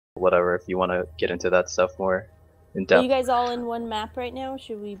whatever if you want to get into that stuff more in Are depth. you guys all in one map right now?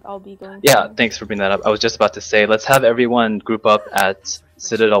 Should we all be going? Yeah, thanks for bringing that up. I was just about to say, let's have everyone group up at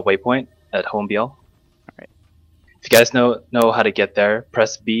Citadel Waypoint at Home BL. Alright. If you guys know how to get there,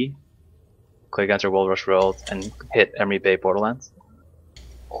 press B, click enter World Rush World, and hit Ehmry Bay Borderlands.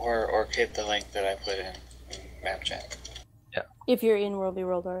 Or hit the link that I put in map chat. Yeah. If you're in World v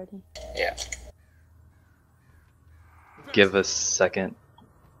World already. Yeah. Give a second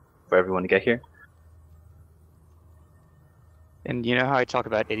for everyone to get here. And you know how I talk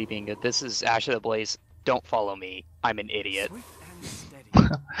about Idi being good? This is Ash of the Blaze. Don't follow me. I'm an idiot.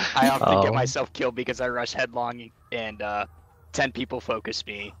 I often get myself killed because I rush headlong and 10 people focus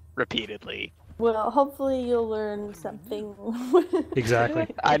me repeatedly. Well, hopefully you'll learn something. Exactly.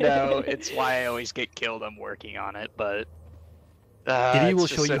 I know, it's why I always get killed. I'm working on it, but Idi will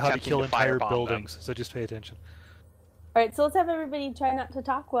it's show just you so how to tempting kill entire firebomb buildings, so just pay attention. Alright, so let's have everybody try not to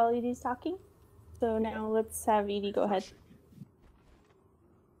talk while Edie's talking. So now let's have Edie go ahead.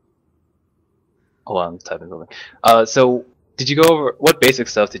 Hold on, I'm typing something. So did you go over what basic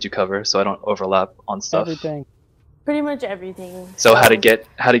stuff did you cover so I don't overlap on stuff? Everything. Pretty much everything. So how to get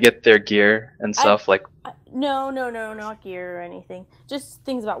their gear and stuff No, not gear or anything. Just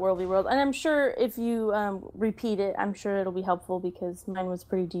things about World v World. And I'm sure if you repeat it, I'm sure it'll be helpful because mine was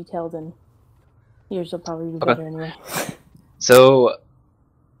pretty detailed and yours will probably be better anyway. So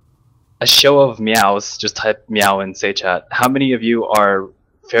a show of meows, just type meow in say chat. How many of you are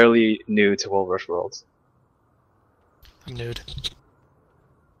fairly new to World Rush Worlds? Nude.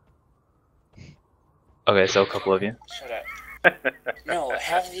 Okay, so a couple of you. Shut up. No,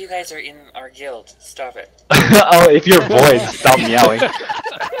 half of you guys are in our guild. Stop it. Oh, if you're void, stop meowing.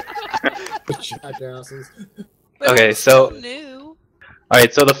 Okay, so new.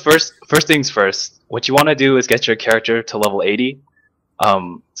 alright, so the first things first. What you want to do is get your character to level 80.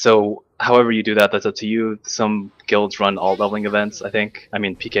 So however you do that, that's up to you. Some guilds run all leveling events, I think. I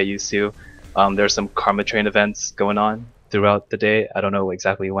mean, PK used to. There's some Karma Train events going on throughout the day. I don't know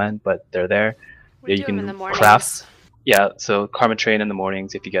exactly when, but they're there. We Yeah, do you them in can the craft. Yeah, so Karma Train in the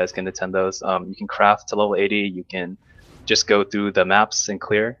mornings, if you guys can attend those. You can craft to level 80. You can just go through the maps and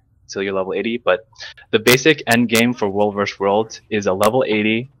clear till you're level 80. But the basic end game for World vs. World is a level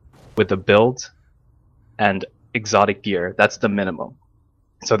 80 with a build and exotic gear. That's the minimum.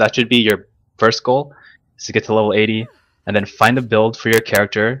 So that should be your first goal, is to get to level 80, and then find a build for your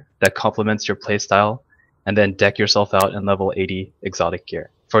character that complements your playstyle, and then deck yourself out in level 80 exotic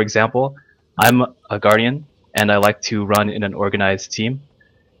gear. For example, I'm a Guardian, and I like to run in an organized team.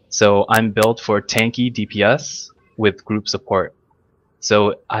 So I'm built for tanky DPS with group support.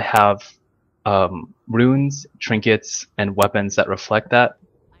 So I have runes, trinkets, and weapons that reflect that.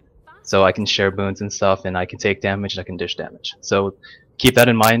 So I can share boons and stuff, and I can take damage, and I can dish damage. So keep that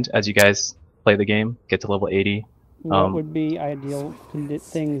in mind as you guys play the game, get to level 80. What would be ideal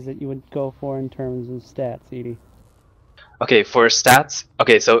things that you would go for in terms of stats, Edie? Okay, for stats,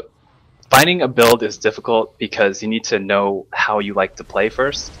 okay, so finding a build is difficult because you need to know how you like to play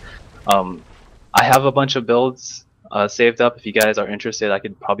first. I have a bunch of builds saved up. If you guys are interested, I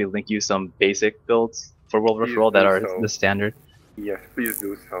could probably link you some basic builds for World vs. World that are the standard. Yes, please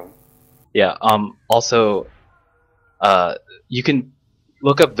do so. Yeah, also, you can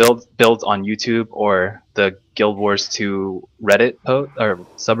look up builds on YouTube or the Guild Wars 2 Reddit post or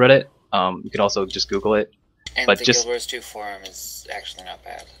subreddit. You can also just Google it. And but the just, Guild Wars 2 forum is actually not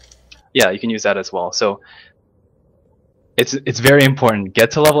bad. Yeah, you can use that as well. So it's very important.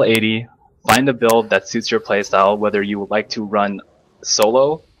 Get to level 80. Find a build that suits your playstyle. Whether you would like to run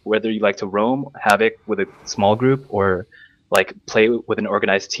solo, whether you like to roam havoc with a small group, or like play with an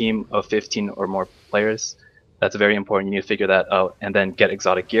organized team of 15 or more players. That's very important. You need to figure that out, and then get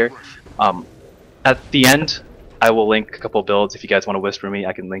exotic gear. At the end, I will link a couple builds. If you guys want to whisper me,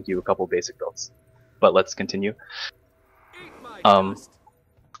 I can link you a couple basic builds. But let's continue.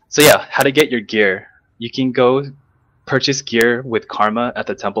 So yeah, how to get your gear. You can go purchase gear with Karma at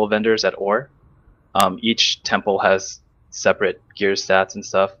the temple vendors at Ore. Each temple has separate gear stats and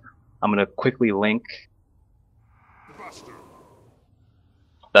stuff. I'm going to quickly link.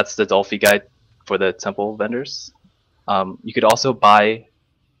 That's the Dolphy guide for the temple vendors. You could also buy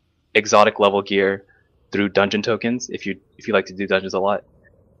exotic level gear through dungeon tokens if you like to do dungeons a lot.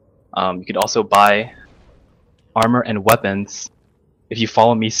 You could also buy armor and weapons if you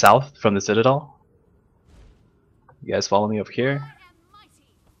follow me south from the Citadel. You guys follow me over here.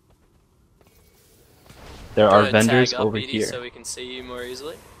 There are vendors over here. So we can see you more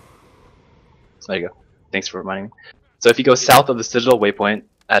easily. So there you go. Thanks for reminding me. So if you go south of the Citadel waypoint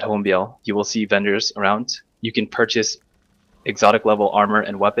at Home BL, you will see vendors around. You can purchase exotic level armor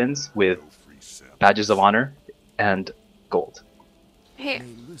and weapons with badges of honor and gold. Hey.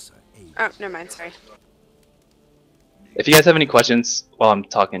 Oh, never mind. Sorry. If you guys have any questions while I'm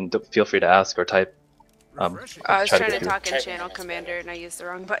talking, feel free to ask or type. I was trying to talk in Typing Channel them is Commander and I used the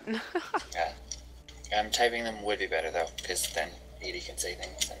wrong button. Yeah. Typing them would be better though, because then Edie can say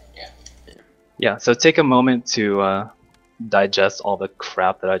things. And, yeah. Yeah, so take a moment to digest all the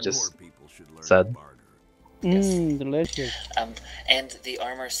crap that I just said. Mmm, delicious. And the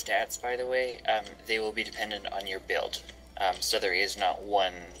armor stats, by the way, they will be dependent on your build. So there is not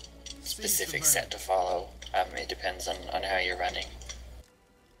one specific set to follow. It depends on how you're running.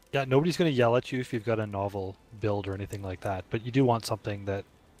 Yeah, nobody's going to yell at you if you've got a novel build or anything like that, but you do want something that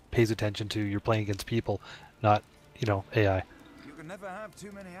pays attention to you're playing against people, not, you know, AI. You can never have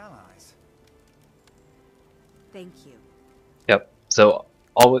too many allies. Thank you. Yep. So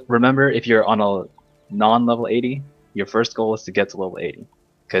remember, if you're on a non-level 80, your first goal is to get to level 80,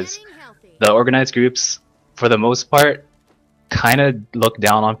 because the organized groups, for the most part, kind of look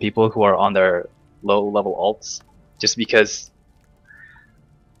down on people who are on their low-level alts, just because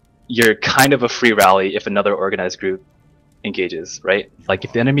you're kind of a free rally if another organized group engages, right? Like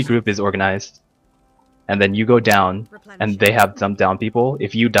if the enemy group is organized and then you go down and they have some down people,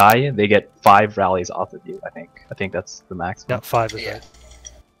 if you die, they get 5 rallies off of you, I think that's the max. Yeah, 5 is right.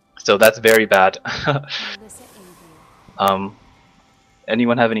 So that's very bad.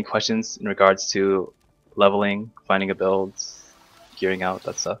 Anyone have any questions in regards to leveling, finding a build, gearing out,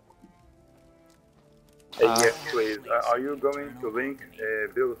 that stuff? Yes, please. Are you going to link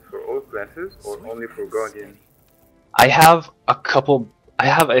builds for all classes or only for Guardian? I have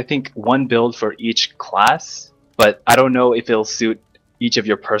I think one build for each class, but I don't know if it'll suit each of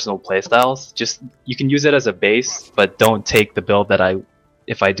your personal playstyles. Just, you can use it as a base, but don't take the build that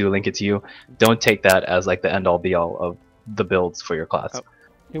if I do link it to you, don't take that as like the end all be all of the builds for your class.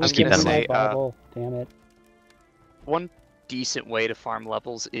 Just keep that in mind. Damn it. One decent way to farm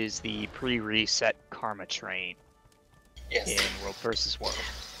levels is the pre-reset karma train in World vs. World.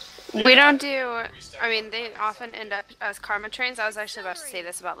 We don't do, I mean, they often end up as karma trains. I was actually about to say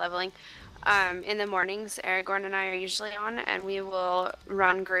this about leveling. In the mornings, Aragoorn and I are usually on, and we will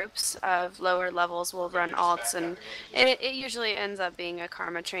run groups of lower levels. We'll run alts, and it usually ends up being a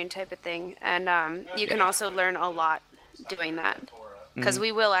karma train type of thing. And you can also learn a lot doing that, because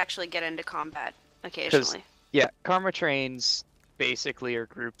we will actually get into combat occasionally. Yeah, karma trains basically are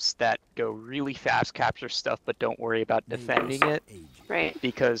groups that go really fast, capture stuff, but don't worry about defending it. Right.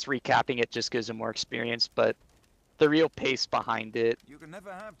 Because recapping it just gives them more experience, but the real pace behind it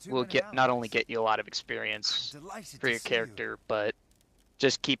will not only get you a lot of experience for your character, but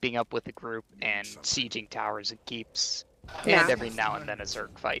just keeping up with the group and sieging towers and keeps, and every now and then a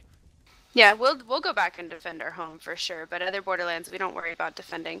Zerg fight. Yeah, we'll go back and defend our home for sure, but other Borderlands we don't worry about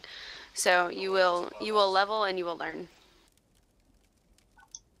defending. So you will level and you will learn.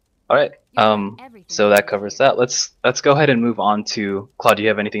 All right. So that covers that. Let's go ahead and move on to Claude. Do you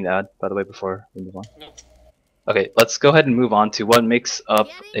have anything to add, by the way, before we move on? No. Okay, let's go ahead and move on to what makes up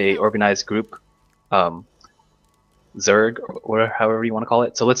a organized group, Zerg, or however you want to call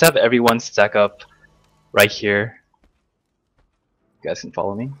it. So let's have everyone stack up right here. You guys can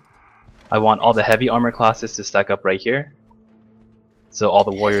follow me. I want all the heavy armor classes to stack up right here. So all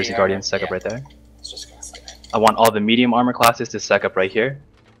the warriors and guardians stack up right there. I want all the medium armor classes to stack up right here.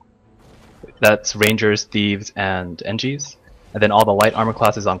 That's rangers, thieves, and NGs. And then all the light armor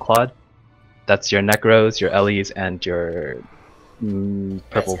classes on Claude. That's your Necros, your Ellies, and your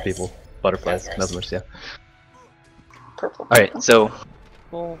purple people. Butterflies, Mesmers, yeah. Purple. Alright, so...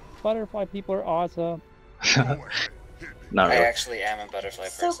 Well, butterfly people are awesome. Not I really. actually am a butterfly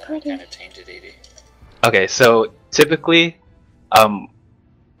person. I'm kind of tainted Edie. Okay, so typically,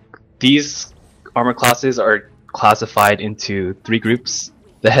 these armor classes are classified into 3 groups.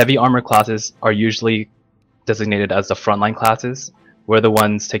 The heavy armor classes are usually designated as the frontline classes. We're the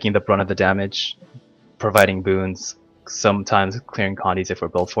ones taking the brunt of the damage, providing boons, sometimes clearing condies if we're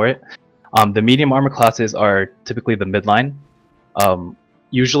built for it. The medium armor classes are typically the midline.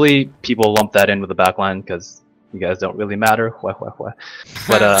 Usually people lump that in with the backline because you guys don't really matter. But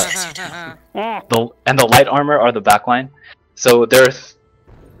the light armor are the backline. So there are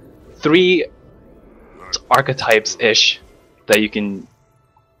 3 archetypes-ish that you can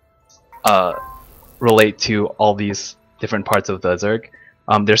relate to all these different parts of the Zerg.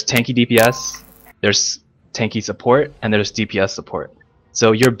 There's tanky DPS, there's tanky support, and there's DPS support.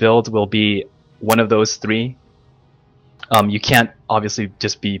 So your build will be one of those 3. You can't obviously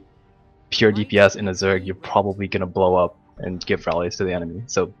just be pure DPS in a Zerg. You're probably gonna blow up and give rallies to the enemy.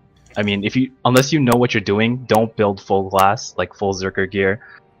 So I mean, unless you know what you're doing, don't build full glass, like full Zerker gear,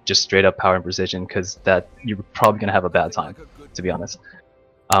 just straight up power and precision, because that you're probably gonna have a bad time, to be honest.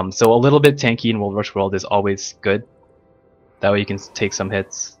 So a little bit tanky in World Rush World is always good. That way you can take some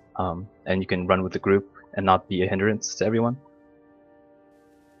hits, and you can run with the group and not be a hindrance to everyone.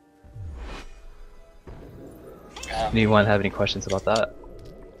 Anyone have any questions about that?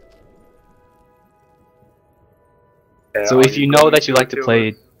 So if you know that you like to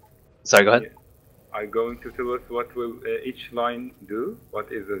play... Sorry, go ahead. Are you going to tell us what will each line do?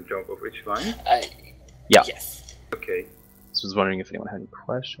 What is the job of each line? Yeah. Yes. Okay. So I was wondering if anyone had any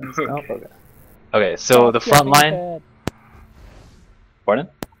questions. No? Okay. Okay, so the front line... Pardon?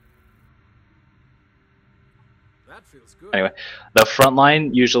 That feels good. Anyway, the front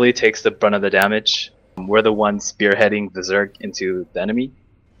line usually takes the brunt of the damage. We're the ones spearheading the Zerg into the enemy.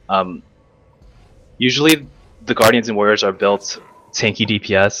 Usually the Guardians and Warriors are built tanky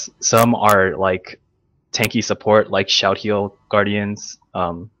DPS. Some are like tanky support, like Shout Heal Guardians,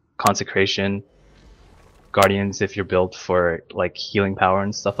 Consecration Guardians if you're built for like healing power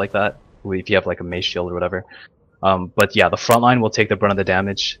and stuff like that. If you have like a Mace Shield or whatever. But yeah, the front line will take the brunt of the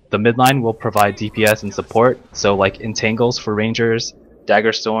damage. The mid line will provide DPS and support. So like Entangles for Rangers,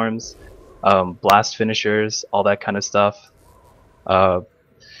 Dagger Storms, Blast Finishers, all that kind of stuff.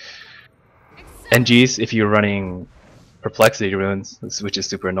 NGs, if you're running Perplexity Runes, which is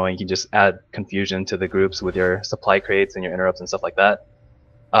super annoying, you can just add confusion to the groups with your supply crates and your interrupts and stuff like that.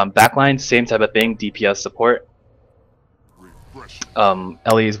 Backline, same type of thing, DPS support.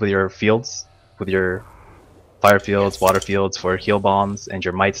 LEs with your fields, with your fire fields, water fields for heal bombs, and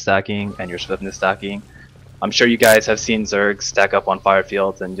your might stacking and your swiftness stacking. I'm sure you guys have seen Zerg stack up on fire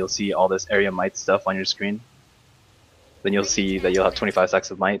fields, and you'll see all this area might stuff on your screen. Then you'll see that you'll have 25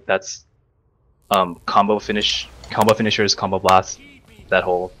 stacks of might. That's combo finishers, combo blast, that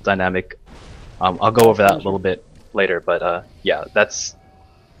whole dynamic. I'll go over that a little bit later, but yeah, that's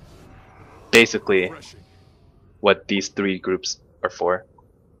basically what these three groups are for.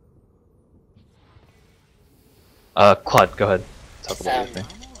 Claude, go ahead. Talk about your thing.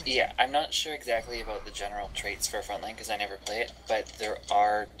 Yeah, I'm not sure exactly about the general traits for frontline because I never play it, but there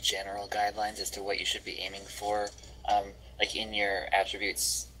are general guidelines as to what you should be aiming for. Like in your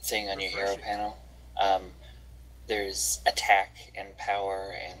attributes thing on your hero panel, there's attack and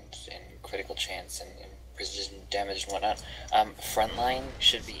power and critical chance and precision damage and whatnot. Frontline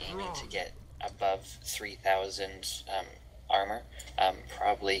should be aiming to get above 3,000 armor,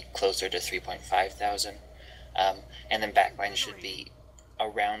 probably closer to 3,500. And then backline should be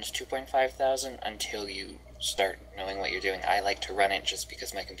around 2,500 until you start knowing what you're doing. I like to run it just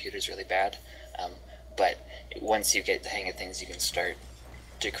because my computer's really bad, but once you get the hang of things you can start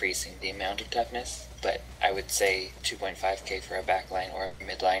decreasing the amount of toughness. But I would say 2.5k for a backline or a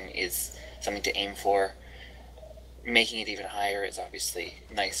midline is something to aim for. Making it even higher is obviously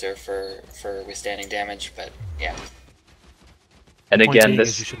nicer for withstanding damage, but yeah. And again, you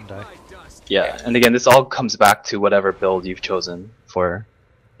shouldn't die. Yeah, and again, this all comes back to whatever build you've chosen for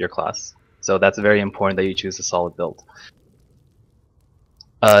your class. So that's very important that you choose a solid build.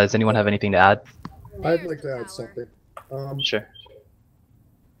 Does anyone have anything to add? I'd like to add something. Sure.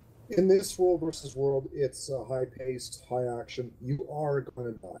 In this world versus world, it's high-paced, high-action. You are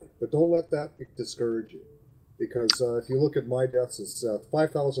going to die, but don't let that discourage you. Because if you look at my deaths, it's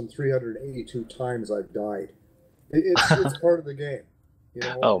 5,382 times I've died. It's part of the game. You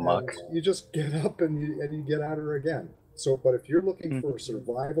know, oh, Muck. You just get up and you get at her again. So, but if you're looking for a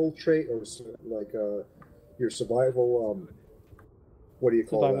survival trait or like your survival, what do you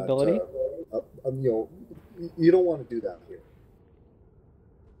call survivability? That? You know, you don't want to do that here.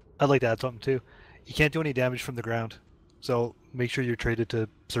 I'd like to add something too. You can't do any damage from the ground, so make sure you're traded to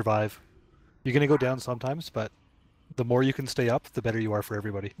survive. You're gonna go down sometimes, but the more you can stay up, the better you are for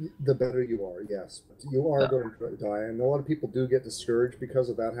everybody. The better you are, yes. You are going to die, and a lot of people do get discouraged because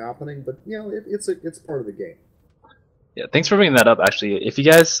of that happening. But you know, it's part of the game. Yeah, thanks for bringing that up. Actually, if you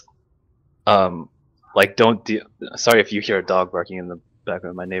guys, like, don't sorry if you hear a dog barking in the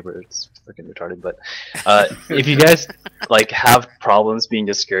background. My neighbor, it's freaking retarded. But if you guys like have problems being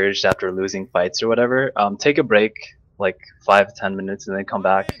discouraged after losing fights or whatever, take a break, like 5-10 minutes, and then come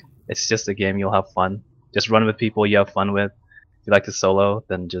back. It's just a game. You'll have fun. Just run with people you have fun with. If you like to solo,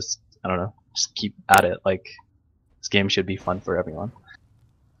 then just, I don't know, just keep at it. Like, this game should be fun for everyone.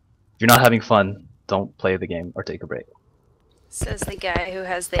 If you're not having fun, don't play the game or take a break. Says the guy who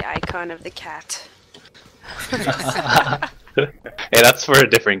has the icon of the cat. Hey, that's for a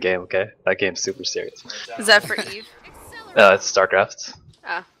different game, okay? That game's super serious. Is that for Eve? It's StarCraft.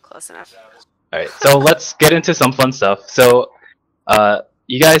 Oh, close enough. Alright, so let's get into some fun stuff. So,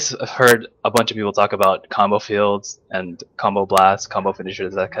 you guys have heard a bunch of people talk about combo fields and combo blasts, combo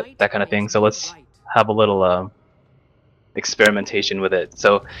finishers, that kind of thing. So let's have a little experimentation with it.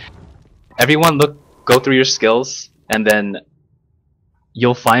 So everyone go through your skills, and then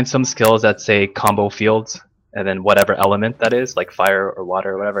you'll find some skills that say combo fields, and then whatever element that is, like fire or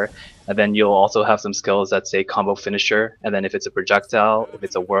water or whatever. And then you'll also have some skills that say combo finisher, and then if it's a projectile, if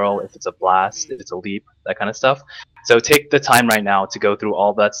it's a whirl, if it's a blast, if it's a leap, that kind of stuff. So take the time right now to go through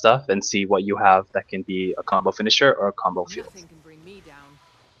all that stuff and see what you have that can be a combo finisher or a combo field.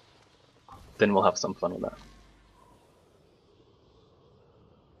 Then we'll have some fun with that.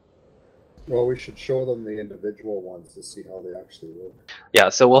 Well, we should show them the individual ones to see how they actually work. Yeah,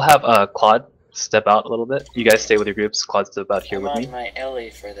 so we'll have Claude step out a little bit. You guys stay with your groups. Claude step out here with me. I'm on my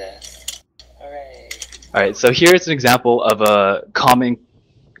Ellie for this. Hooray. Alright, so here's an example of a common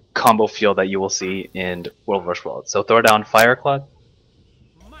combo field that you will see in World vs. World. So throw down fire, Claude.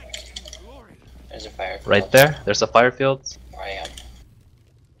 There's a fire field. Right there. There's a fire field. Where I am.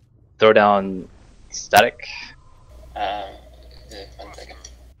 Throw down static. 1 second.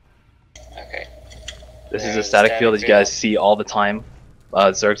 Okay. This is a static field that you guys see all the time.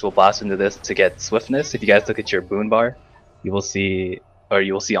 Zergs will blast into this to get swiftness. If you guys look at your boon bar, you will see, or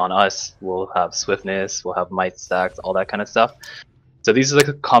you will see on us, we'll have swiftness, we'll have might stacks, all that kind of stuff. So these are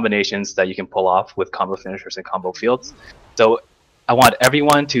the combinations that you can pull off with combo finishers and combo fields. So I want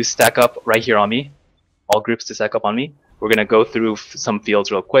everyone to stack up right here on me. All groups to stack up on me. We're going to go through some fields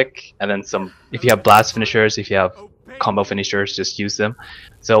real quick, and then some. If you have blast finishers, if you have combo finishers, just use them.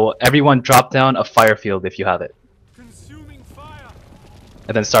 So everyone drop down a fire field if you have it.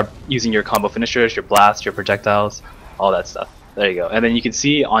 And then start using your combo finishers, your blasts, your projectiles, all that stuff. There you go. And then you can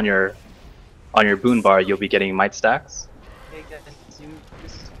see on your boon bar, you'll be getting might stacks. Hey guys,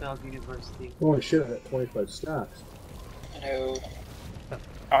 this is Bell University. Holy shit, I had 25 stacks. Hello.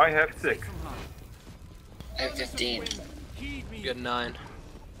 I have 6. I have 15. You got 9.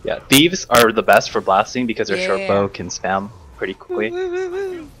 Yeah, thieves are the best for blasting because their short bow can spam pretty quickly.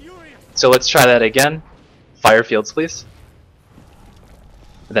 So let's try that again. Fire fields, please.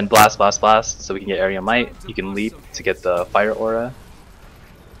 And then blast, blast, blast, so we can get area might. You can leap to get the fire aura.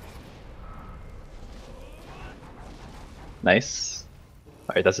 Nice.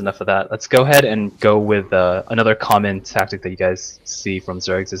 Alright, that's enough of that. Let's go ahead and go with another common tactic that you guys see from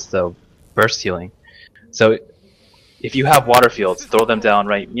Zergs is the burst healing. So if you have water fields, throw them down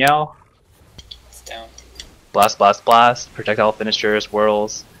right meow. It's down. Blast, blast, blast, projectile finishers,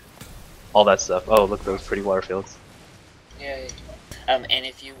 whirls, all that stuff. Oh, look at those pretty water fields. Yay. And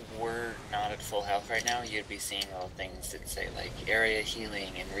if you were not at full health right now, you'd be seeing little things that say like area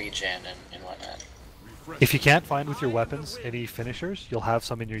healing and regen and whatnot. If you can't find with your weapons any finishers, you'll have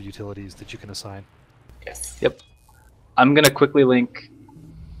some in your utilities that you can assign. Yes. Yep. I'm gonna quickly link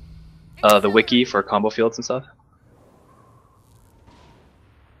the wiki for combo fields and stuff.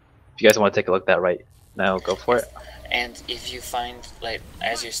 If you guys want to take a look at that right now, go for it. And if you find, like,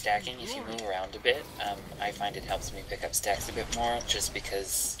 as you're stacking, if you move around a bit, I find it helps me pick up stacks a bit more, just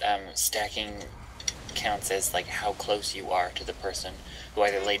because stacking counts as, like, how close you are to the person who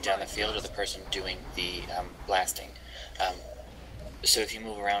either laid down the field or the person doing the blasting. So if you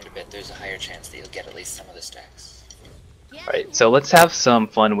move around a bit, there's a higher chance that you'll get at least some of the stacks. Alright, so let's have some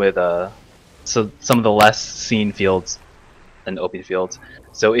fun with some of the less seen fields and open fields.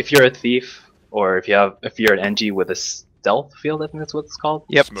 So if you're a thief, or if you're an NG with a stealth field, I think that's what it's called.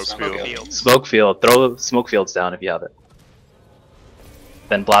 Yep. Smoke field. Smoke field. Throw smoke fields down if you have it.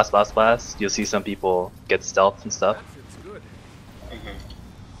 Then blast, blast, blast. You'll see some people get stealth and stuff.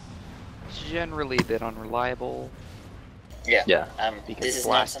 Generally a bit unreliable. Yeah. Yeah. Because This is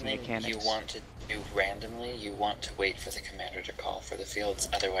not blasting something mechanics. you want to do randomly. You want to wait for the commander to call for the fields,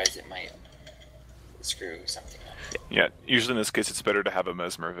 otherwise it might screw something up. Yeah, usually in this case it's better to have a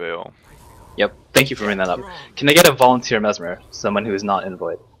Mesmer Veil. Yep. Thank you for bringing that up. Can I get a volunteer mesmer? Someone who is not in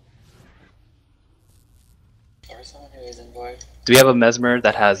void. Or someone who is in void. Do we have a mesmer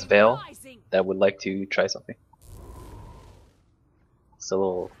that has veil that would like to try something? It's a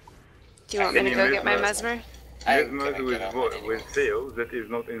little. Do you want me to go get my mesmer? Mesmer with veil that is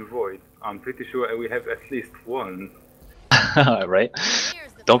not in void. I'm pretty sure we have at least one. Right?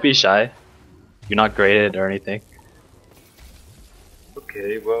 Don't be shy. You're not graded or anything.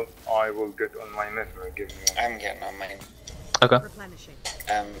 Okay, well, I will get on my Mesmer. Give me one. I'm getting on mine. Okay.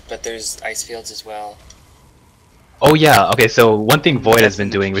 But there's ice fields as well. Oh yeah, okay, so one thing Void has been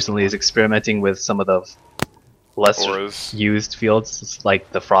doing recently is experimenting with some of the less used fields,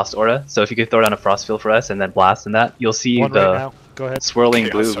 like the Frost Aura. So if you could throw down a Frost field for us and then blast in that, you'll see One the right now. Go ahead. swirling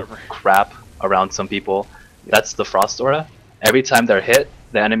blue crap around some people. That's the Frost Aura. Every time they're hit,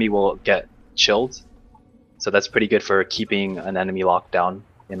 the enemy will get chilled. So that's pretty good for keeping an enemy locked down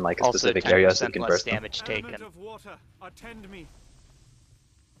in like a Also, specific area so you 10% can less burst them. damage taken.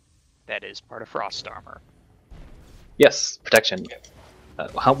 That is part of frost armor. Yes, protection.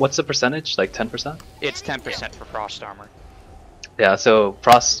 What's the percentage? Like 10%? It's 10% for frost armor. Yeah, so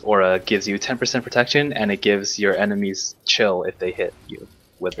Frost Aura gives you 10% protection, and it gives your enemies chill if they hit you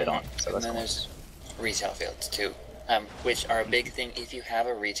with it on. So that's and then cool. there's retail fields too, which are a big thing. If you have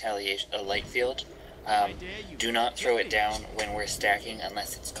a light field, do not throw it down when we're stacking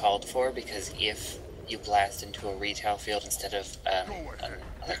unless it's called for, because if you blast into a retail field instead of an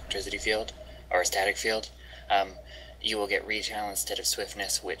electricity field or a static field, you will get retail instead of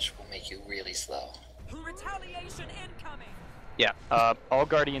swiftness, which will make you really slow. Retaliation incoming. Yeah, all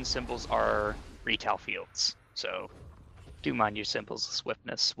Guardian symbols are retail fields, so do mind your symbols of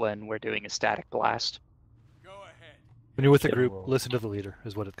swiftness when we're doing a static blast. When you're with a group, listen to the leader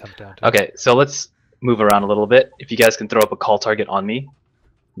is what it comes down to. Okay, so let's move around a little bit. If you guys can throw up a call target on me,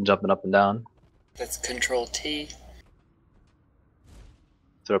 I'm jumping up and down. That's Control T.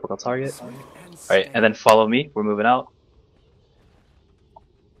 Throw up a call target. Alright, and then follow me. We're moving out.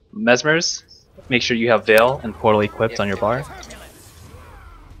 Mesmers, make sure you have Veil and Portal equipped on your bar.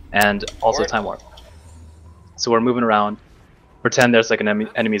 And also Time Warp. So we're moving around. Pretend there's like an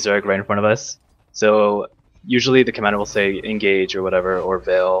enemy Zerg right in front of us. So usually the commander will say engage or whatever, or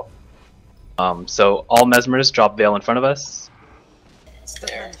Veil. So all Mesmers drop Veil in front of us. It's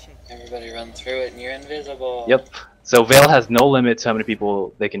there. Everybody run through it and you're invisible. Yep. So Veil has no limit to how many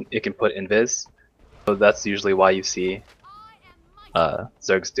people it can put invis. So that's usually why you see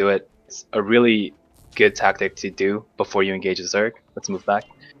Zergs do it. It's a really good tactic to do before you engage a Zerg. Let's move back.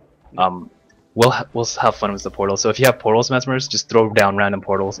 We'll have fun with the portal. So if you have portals, Mesmers, just throw down random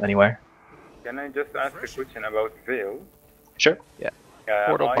portals anywhere. Can I just ask a question about Veil? Sure. Yeah.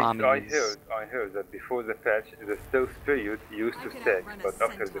 Portal bombing I heard that before the patch, the stealth period used to stack, but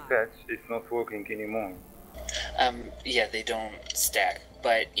after the patch, it's not working anymore. Yeah, they don't stack,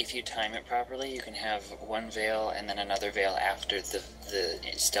 but if you time it properly, you can have one Veil and then another Veil after the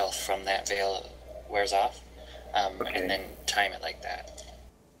stealth from that Veil wears off, and then time it like that.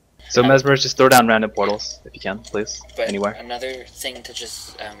 So Mesmers, just throw down random portals if you can, please. But anywhere. Another thing to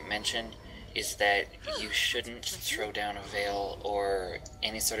just mention is that you shouldn't throw down a Veil or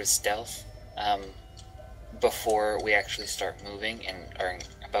any sort of stealth before we actually start moving and are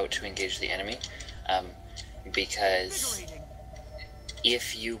about to engage the enemy, because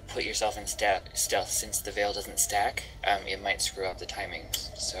if you put yourself in stealth, since the Veil doesn't stack, it might screw up the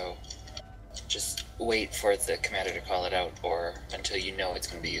timings. So just wait for the commander to call it out, or until you know it's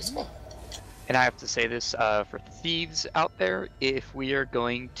going to be useful. And I have to say this for thieves out there: if we are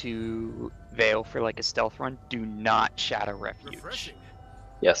going to Veil for like a stealth run, do not Shadow Refuge.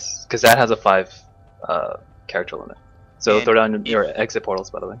 Yes, because that has a 5 character limit. So And throw down your exit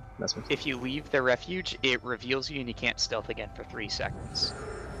portals, by the way. Mesmers. If you leave the refuge, it reveals you and you can't stealth again for 3 seconds.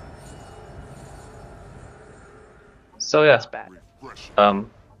 So yeah, That's bad.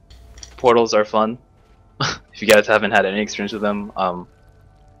 portals are fun. If you guys haven't had any experience with them,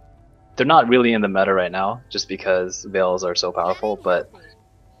 they're not really in the meta right now, just because Veils are so powerful, but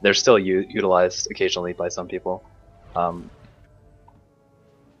they're still utilized occasionally by some people. You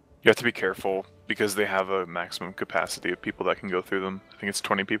have to be careful because they have a maximum capacity of people that can go through them. I think it's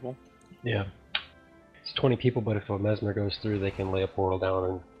 20 people. Yeah. It's 20 people, but if a Mesmer goes through, they can lay a portal down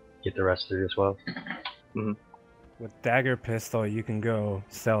and get the rest through as well. Mm-hmm. With Dagger Pistol, you can go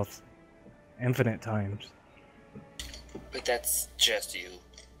stealth infinite times. But that's just you.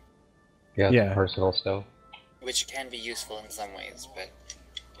 Yeah. Personal stealth. Which can be useful in some ways, but,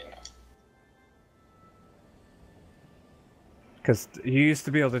 you know. Because you used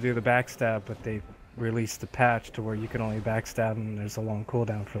to be able to do the backstab, but they released the patch to where you can only backstab and there's a long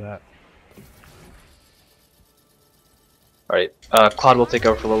cooldown for that. Alright, Claude will take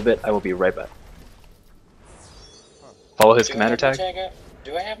over for a little bit. I will be right back. Follow his commander tag?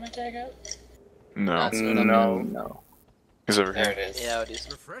 Do I have my tag out? No. No. He's over here. There it is. Yeah, it is.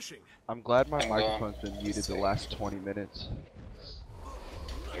 Refreshing. I'm glad my microphone's been muted the last 20 minutes.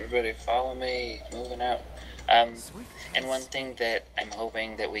 Everybody follow me, moving out. And one thing that I'm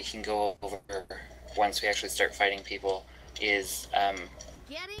hoping that we can go over once we actually start fighting people is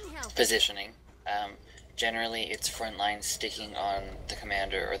positioning. Generally, it's frontline sticking on the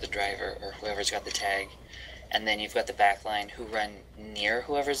commander or the driver or whoever's got the tag, and then you've got the backline who run near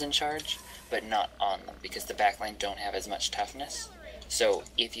whoever's in charge, but not on them, because the backline don't have as much toughness. So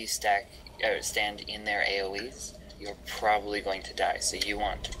if you stand in their AoEs, you're probably going to die. So you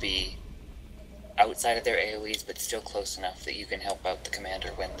want to be outside of their AoEs, but still close enough that you can help out the commander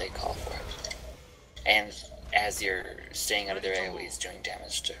when they call for it. And as you're staying out of their AoEs, doing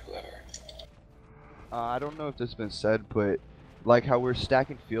damage to whoever. I don't know if this has been said, but like how we're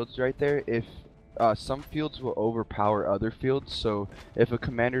stacking fields right there, if some fields will overpower other fields, so if a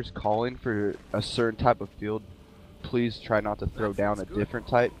commander's calling for a certain type of field, please try not to throw down a different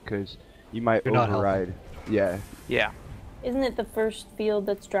type, because you might override. Yeah. Yeah. Isn't it the first field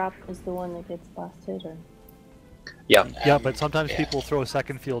that's dropped is the one that gets blasted, or? Yeah. Yeah, but sometimes people throw a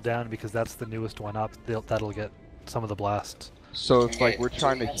second field down because that's the newest one up. That'll get some of the blasts. So if like we're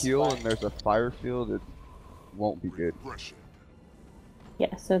trying to heal and there's a fire field, it won't be good.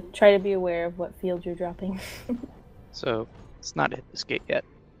 Yeah, so try to be aware of what field you're dropping. So it's not hit this gate yet.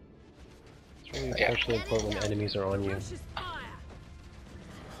 It's really especially important when enemies are on you. I'm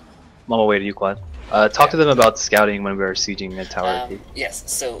on my way to you, Quad. Talk to them about scouting when we're sieging a tower. Yes,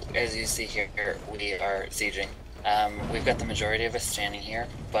 so as you see here, we are sieging. We've got the majority of us standing here,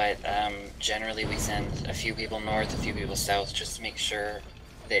 but generally we send a few people north, a few people south, just to make sure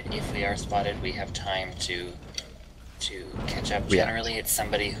that if we are spotted, we have time to catch up. Generally, it's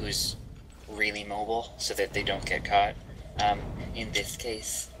somebody who's really mobile, so that they don't get caught. In this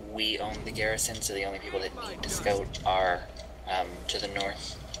case, we own the garrison, so the only people that need to scout are to the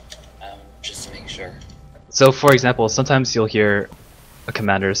north, just to make sure. So, for example, sometimes you'll hear a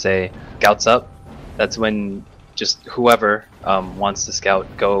commander say, "Scouts up." That's when just whoever wants to scout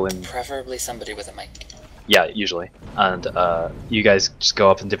go and. Preferably somebody with a mic. Yeah, usually. And you guys just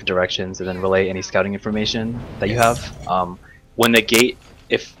go up in different directions and then relay any scouting information that you have. When the gate,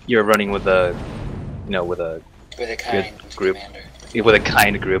 if you're running with a, with a kind group, with a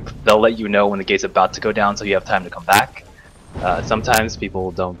kind group, they'll let you know when the gate's about to go down, so you have time to come back. Sometimes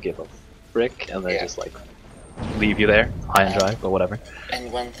people don't give a frick and they just like leave you there high and dry, but whatever.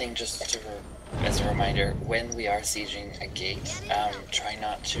 And one thing, just as a reminder, when we are sieging a gate, try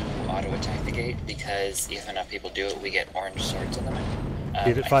not to auto-attack the gate, because if enough people do it, we get orange swords in them.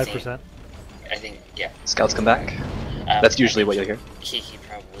 Give it 5%. I think, yeah. Scouts come back. That's usually what you'll hear. Kiki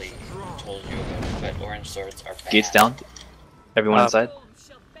probably told you about it, but orange swords are bad. Gates down. Everyone inside.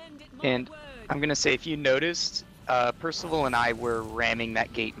 And I'm gonna say, if you noticed, Percival and I were ramming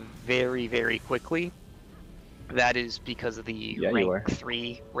that gate very, very quickly. That is because of the rank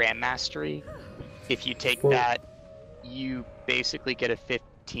 3 ram mastery. If you take that, you basically get a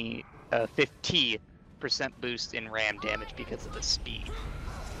 50% boost in ram damage because of the speed.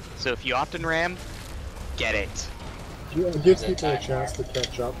 So if you often ram, get it. Yeah, it gives people a chance to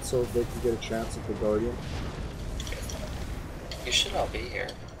catch up so they can get a chance at the Guardian. You should all be here.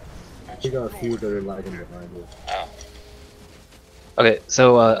 We got a few that are lagging behind you. Oh. Okay,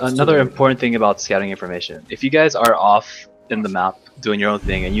 so another important thing about scouting information. If you guys are off in the map doing your own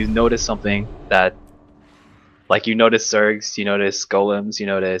thing and you notice something that, like you notice Zergs, you notice golems, you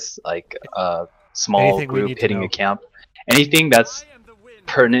notice like a small group hitting a camp, anything that's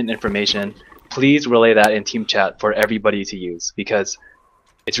pertinent information, please relay that in team chat for everybody to use, because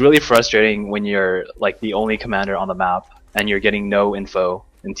it's really frustrating when you're like the only commander on the map and you're getting no info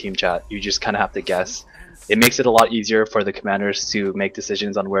in team chat. You just kind of have to guess. It makes it a lot easier for the commanders to make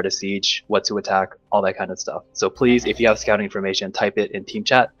decisions on where to siege, what to attack, all that kind of stuff. So please, if you have scouting information, type it in team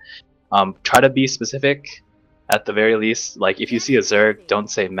chat. Try to be specific at the very least. Like if you see a Zerg, don't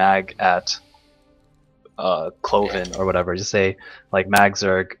say mag at Cloven or whatever. Just say like mag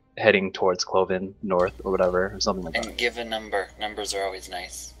Zerg heading towards Cloven north or whatever, or something like that. And give a number. Numbers are always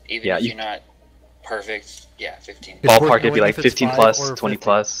nice. Even if you're not perfect, 15. Ballpark, it'd be like 15 plus, 20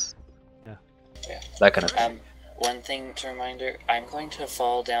 plus. Yeah. That kind of one thing to reminder, I'm going to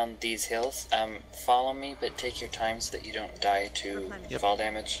fall down these hills. Follow me, but take your time so that you don't die to fall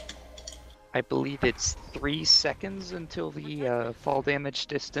damage. I believe it's 3 seconds until the fall damage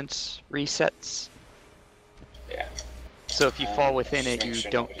distance resets. Yeah. So if you fall within it, you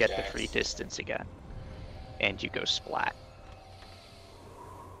don't get the free distance again. And you go splat.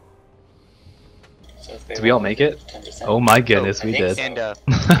 So did we all make it? Oh my goodness, we did. And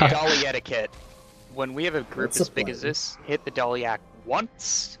dolly etiquette. When we have a group as big as this, hit the dolly yak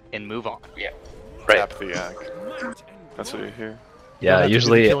once and move on. Yeah. Right. Tap the yak. That's what you hear. Yeah,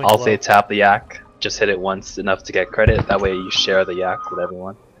 usually I'll say tap the yak. Just hit it once enough to get credit. That way you share the yak with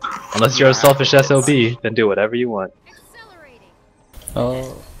everyone. Unless you're a selfish SOB, then do whatever you want.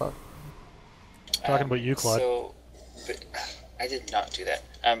 Oh, fuck. Talking about you, Claude. So, but I did not do that.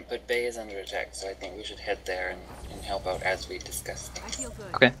 But Bay is under attack, so I think we should head there and help out as we discuss things.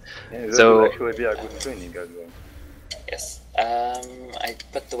 Okay. Yeah, that So would actually be a good training as well. Yes. I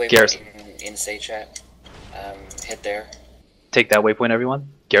put the waypoint in say chat. Head there. Take that waypoint, everyone.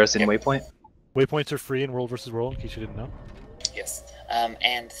 Garrison waypoint. Waypoints are free in World vs. World, in case you didn't know. Yes.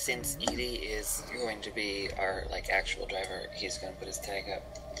 And since Idi is going to be our actual driver, he's going to put his tag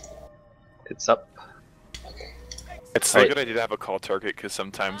up. It's up. Okay. It's still a good idea to have a call target because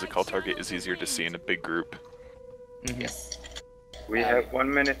sometimes a call target is easier to see in a big group. Yes. We have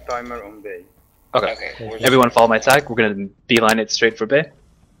 1 minute timer on bay. Okay. Everyone follow my tag. We're gonna beeline it straight for bay.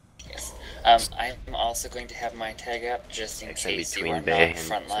 Yes. I'm also going to have my tag up just in case you are not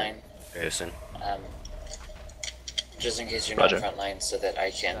frontline. Just in case you're not frontline, so that I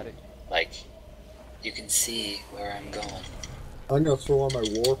can, you can see where I'm going. I'm gonna throw on my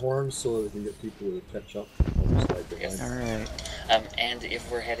war horn so that we can get people to catch up. Yes. Alright. And if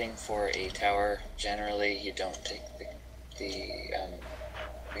we're heading for a tower, generally you don't take the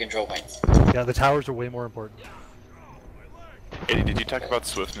control points. Yeah, the towers are way more important. Eddie, did you talk about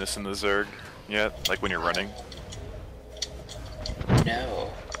swiftness in the Zerg yet? Like when you're running? No.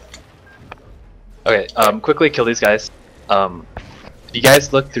 Okay, quickly kill these guys. If you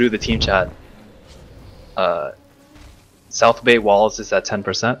guys look through the team chat, South Bay walls is at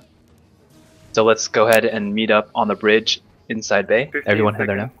 10%. So let's go ahead and meet up on the bridge inside Bay. Everyone head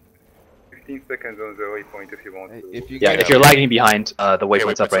there now. 15 seconds on the waypoint if you want to. If you're lagging behind, the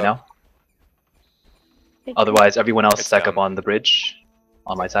waypoint's up right now. Otherwise, everyone else stack up on the bridge,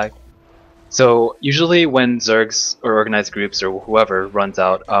 on my tag. So usually when Zergs or organized groups or whoever runs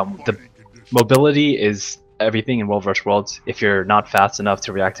out, the mobility is everything in World vs. World. If you're not fast enough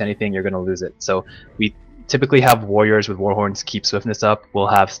to react to anything, you're going to lose it. So we typically have warriors with warhorns keep swiftness up. We'll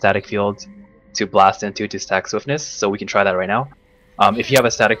have static fields to blast into to stack swiftness, so we can try that right now. If you have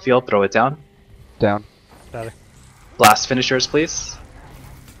a static field, throw it down. Down. Static. Blast finishers, please.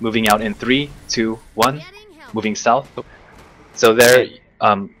 Moving out in 3, 2, 1. Moving south. So there,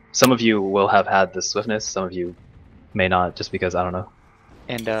 some of you will have had the swiftness, some of you may not, just because I don't know.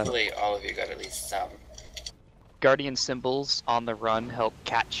 And hopefully all of you got at least some. Guardian symbols on the run help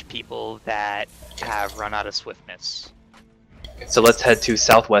catch people that have run out of swiftness. So let's head to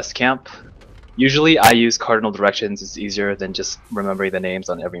southwest camp. Usually I use cardinal directions, it's easier than just remembering the names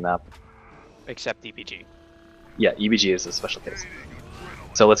on every map. Except EBG. Yeah, EBG is a special case.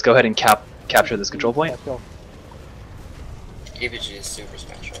 So let's go ahead and capture this control point. EBG is super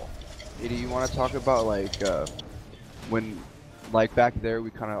special. Idi, you want to talk about when back there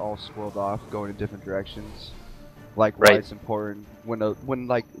we kind of all squirreled off going in different directions? Why it's important when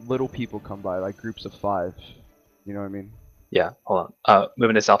little people come by, like groups of 5. You know what I mean? Yeah, hold on.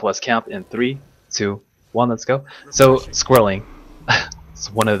 Moving to southwest camp in 3, 2, 1. Let's go. So squirreling,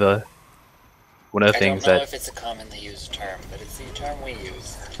 it's one of the things that. I don't know if it's a commonly used term, but it's the term we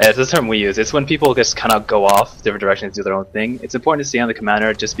use. Yeah, it's the term we use. It's when people just kind of go off different directions, do their own thing. It's important to stay on the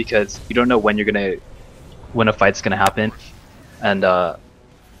commander just because you don't know when a fight's gonna happen, and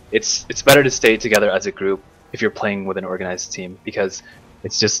it's better to stay together as a group if you're playing with an organized team because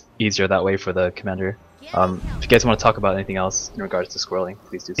it's just easier that way for the commander. If you guys want to talk about anything else in regards to squirreling,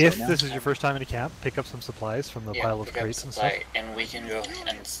 please do so. If now. this is your first time in a camp, pick up some supplies from the pile of crates and stuff. And we can go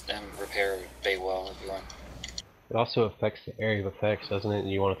and repair Bay Wall if you want. It also affects the area of effects, doesn't it?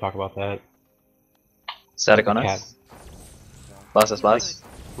 You want to talk about that? Static on us. Blast.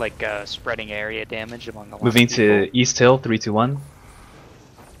 Like spreading area damage among the Moving to East Hill, 3, 2, 1.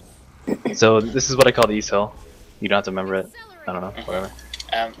 So this is what I call the East Hill. You don't have to remember it. I don't know, whatever.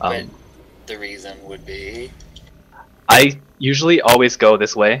 But the reason would be? I usually always go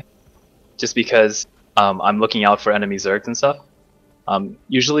this way, just because I'm looking out for enemy Zergs and stuff.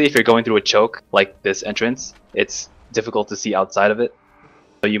 Usually if you're going through a choke, like this entrance, it's difficult to see outside of it,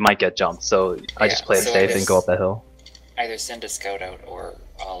 so you might get jumped. So I just play it safe and go up that hill. Either send a scout out or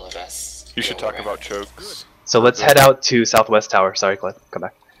all of us. You should talk about chokes. So let's head out to southwest tower. Sorry, Clive, come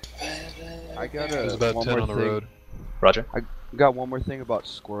back. I got There's about 10 on the road. Roger. I got one more thing about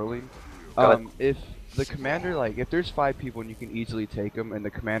squirreling. If the commander, if there's 5 people and you can easily take them, and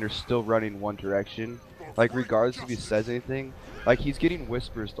the commander's still running one direction, regardless if he says anything, he's getting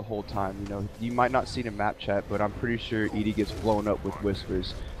whispers the whole time. You know, you might not see it in map chat, but I'm pretty sure Idi gets blown up with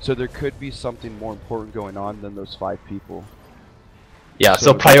whispers. So there could be something more important going on than those 5 people. Yeah.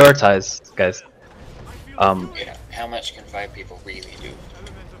 So prioritize, guys. Yeah. How much can 5 people really do?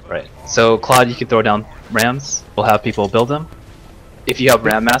 Right. So Claude, you can throw down rams. We'll have people build them. If you have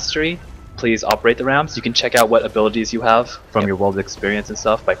ram mastery, please operate the rams. You can check out what abilities you have from your world experience and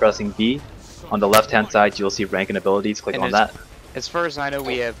stuff by pressing B. On the left hand side you'll see rank and abilities. Click on that. As far as I know,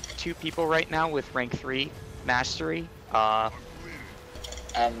 we have 2 people right now with rank 3 mastery.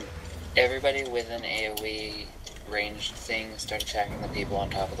 Everybody with an AoE ranged thing start attacking the people on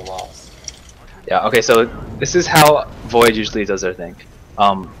top of the walls. Yeah, okay, so this is how Void usually does their thing.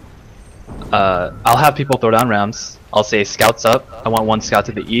 I'll have people throw down rams. I'll say scouts up. I want one scout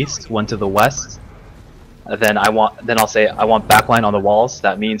to the east, one to the west. Then I'll say I want backline on the walls.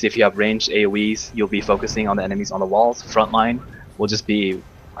 That means if you have ranged AoEs, you'll be focusing on the enemies on the walls. Frontline will just be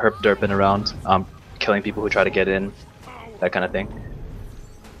herp derping around, killing people who try to get in, that kind of thing.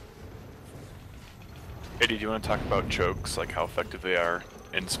 Eddie, do you want to talk about chokes, like how effective they are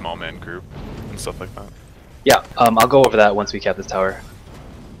in small man group and stuff like that? Yeah, I'll go over that once we cap this tower.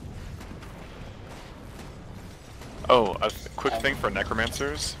 Oh, a quick thing for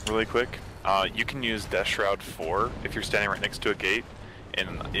necromancers, really quick. You can use Death Shroud 4 if you're standing right next to a gate, and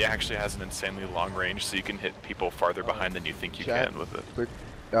it actually has an insanely long range, so you can hit people farther behind than you think you can with it.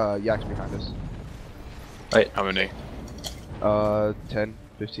 Yaks behind us. Right. How many? 10,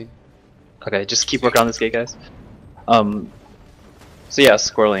 15. Okay, just keep working on this gate, guys. So yeah,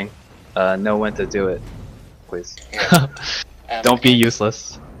 squirreling. Know when to do it, please. Don't be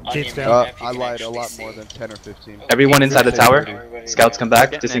useless. I lied, a lot more than 10 or 15. Everyone inside the tower. Scouts come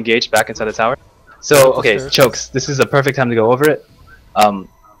back, disengage, back inside the tower. So, okay, chokes. This is a perfect time to go over it.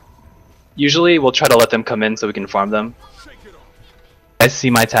 Usually we'll try to let them come in so we can farm them. If you guys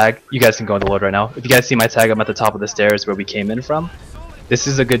see my tag, you guys can go in the Lord right now. If you guys see my tag, I'm at the top of the stairs where we came in from. This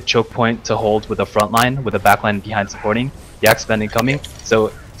is a good choke point to hold with a front line, with a back line behind supporting. Yak spending coming. So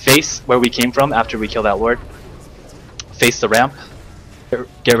face where we came from after we kill that Lord. Face the ramp.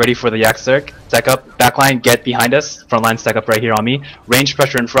 Get ready for the Yak Zerg. Stack up. Backline, get behind us. Frontline, stack up right here on me. Range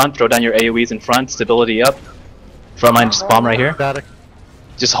pressure in front. Throw down your AoEs in front. Stability up. Frontline, just bomb right here.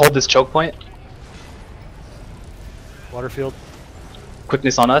 Just hold this choke point. Waterfield.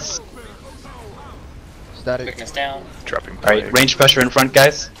 Quickness on us. Static. Quickness down. Dropping. Alright, range pressure in front,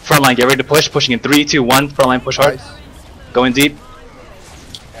 guys. Frontline, get ready to push. Pushing in 3, 2, 1. Frontline, push hard. Going deep.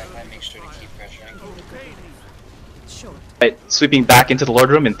 Backline, make sure to keep pressuring. Right, sweeping back into the Lord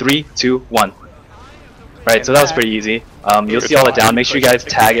Room in 3, 2, 1. Right, so that was pretty easy. You'll see all it down. Make sure you guys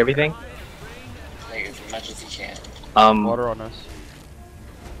tag everything. Take as much as you can. Water on us.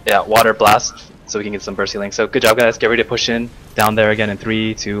 Yeah, water blast, so we can get some burst healing. So good job, guys. Get ready to push in. Down there again in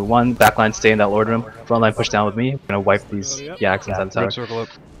 3, 2, 1. Backline, stay in that Lord Room. Frontline, push down with me. I'm gonna wipe these Yaks inside the tower.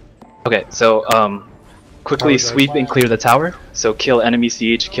 Okay, so quickly sweep and clear the tower. So kill enemy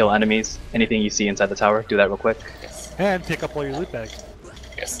siege, kill enemies. Anything you see inside the tower, do that real quick. And pick up all your loot bags.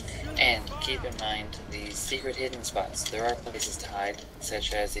 Yes, and keep in mind these secret hidden spots. There are places to hide,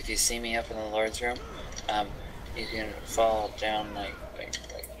 such as if you see me up in the Lord's Room, you can fall down like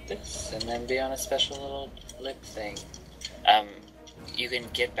this, and then be on a special little lip thing. You can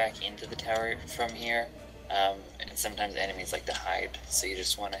get back into the tower from here, and sometimes enemies like to hide, so you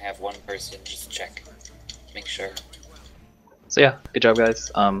just want to have one person just check, make sure. So yeah, good job,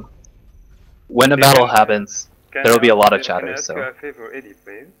 guys. When a battle happens, there will be a lot of chatter. Can I ask So you a favor, Eddie,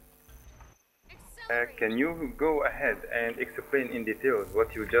 please? Can you go ahead and explain in detail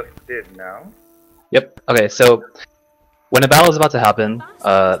what you just did now? yep. Okay, so when a battle is about to happen,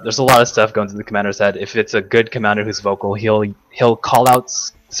 there's a lot of stuff going through the commander's head. If it's a good commander who's vocal, he'll call out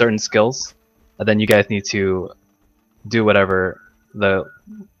certain skills, and then you guys need to do whatever the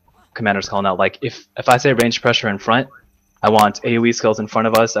commander's calling out. Like if I say range pressure in front, I want AoE skills in front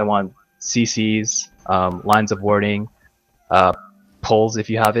of us. I want CCs, lines of warding, pulls if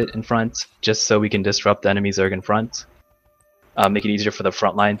you have it in front, just so we can disrupt the enemy Zerg in front. Make it easier for the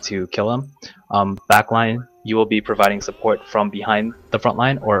front line to kill them. Backline, you will be providing support from behind the front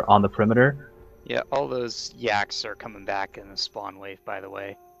line or on the perimeter. Yeah, all those Yaks are coming back in the spawn wave, by the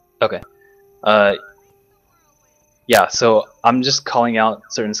way. Okay. Yeah, so I'm just calling out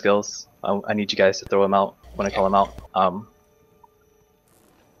certain skills. I need you guys to throw them out when I call them out.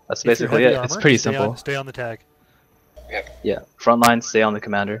 That's basically it. It's pretty simple. Stay on the tag. Yep. Yeah, frontline, stay on the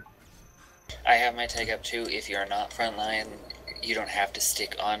commander. I have my tag up too. If you're not frontline, you don't have to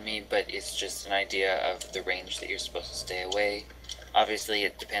stick on me, but it's just an idea of the range that you're supposed to stay away. Obviously,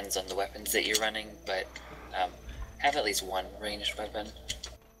 it depends on the weapons that you're running, but have at least one ranged weapon.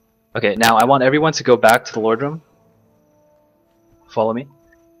 Okay, now I want everyone to go back to the Lord Room. Follow me.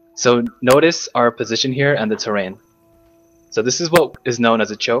 So notice our position here and the terrain. So this is what is known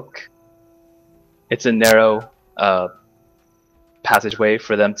as a choke. It's a narrow passageway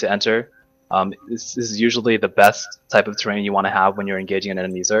for them to enter. This is usually the best type of terrain you want to have when you're engaging an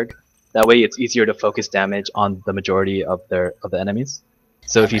enemy Zerg. That way it's easier to focus damage on the majority of the enemies.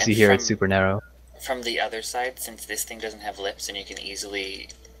 So if you see here, it's super narrow. From the other side, since this thing doesn't have lips and you can easily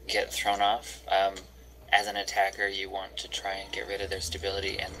get thrown off, as an attacker you want to try and get rid of their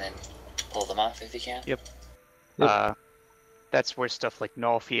stability and then pull them off if you can. Yep. That's where stuff like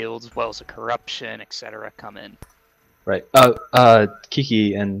null fields, wells of corruption, etc. come in. Right.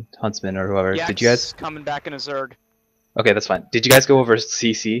 Kiki and Huntsman or whoever. Yak's Did you guys? coming back in a Zerg. Okay, that's fine. Did you guys go over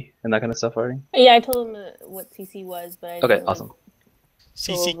CC and that kind of stuff already? Yeah, I told him what CC was, but I Okay, didn't awesome. go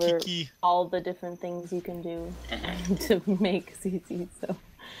CC over Kiki. all the different things you can do to make CC. So.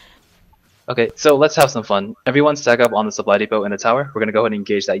 Okay, so let's have some fun. Everyone stack up on the supply depot in the tower. We're gonna go ahead and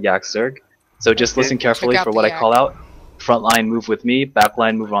engage that Yak Zerg. So just listen carefully for what I call out. Front line move with me, back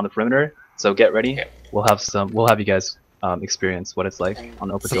line move on the perimeter. So get ready. Okay. We'll have you guys experience what it's like on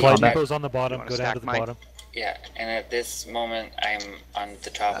open field Supply combat. depot's on the bottom. Go down to the bottom. Yeah, and at this moment, I'm on the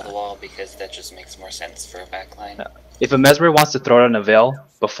top of the wall because that just makes more sense for a backline. Yeah. If a Mesmer wants to throw out a veil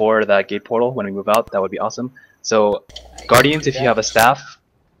before that gate portal when we move out, that would be awesome. So, Guardians, if you have a staff,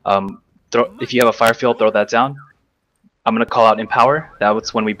 if you have a fire field, throw that down. I'm gonna call out Empower.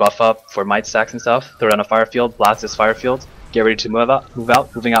 That's when we buff up for might stacks and stuff. Throw down a fire field, blast this fire field. Get ready to move out.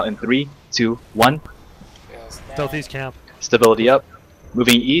 Moving out in 3, 2, 1. Southeast camp. Stability up.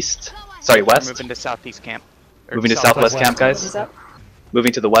 Moving east. Sorry, west. Moving to southeast camp. Moving to southwest camp, guys.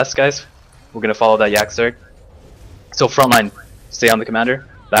 Moving to the west, guys. We're gonna follow that Yak Zerg. So front line, stay on the commander.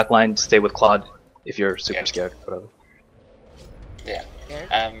 Back line, stay with Claude if you're super scared. Whatever.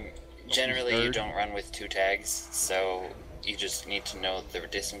 Yeah. Generally, you don't run with 2 tags, so you just need to know the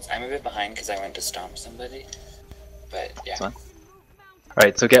distance. I'm a bit behind because I went to stomp somebody, but yeah.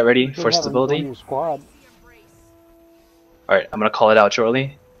 Alright, so get ready for stability. Squad. Alright, I'm gonna call it out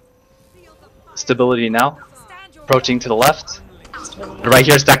shortly. Stability now. Approaching to the left. Right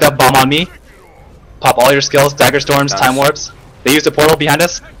here, stacked up, bomb on me. Pop all your skills, dagger storms, time warps. They used the portal behind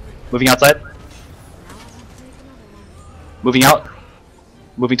us. Moving outside. Moving out.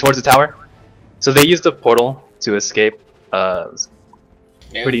 Moving towards the tower. So they used the portal to escape.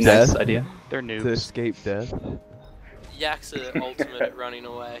 Pretty nice idea. They're noobs. To escape death. Yak's the ultimate at running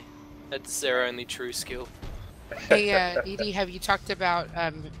away. That's their only true skill. Hey, Edie, have you talked about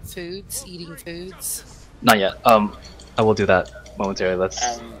foods, eating foods? Not yet. I will do that momentarily.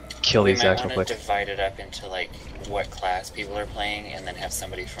 Let's kill these Yaks real We might quick. want to divide it up into like what class people are playing, and then have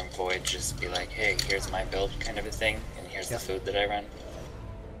somebody from Void just be like, "Hey, here's my build," kind of a thing, and here's the food that I run.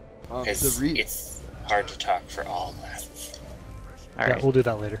 Because it's hard to talk for all classes. Yeah, we'll do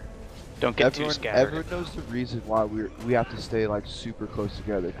that later. Don't get everyone, too scattered. Everyone knows the reason why we have to stay like super close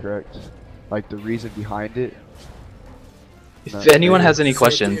together, correct? Like the reason behind it. If anyone has any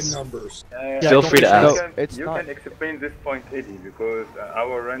questions, feel free to ask. You can explain this point, Eddie, because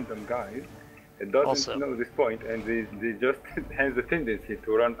our random guys doesn't know this point, and they just have the tendency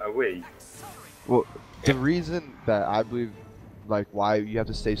to run away. Well, the reason that I believe, like, why you have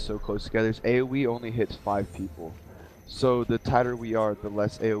to stay so close together is AoE only hits 5 people. So the tighter we are, the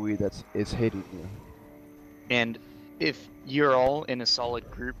less AoE is hitting you. And if you're all in a solid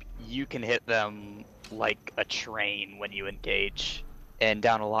group, you can hit them like a train when you engage, and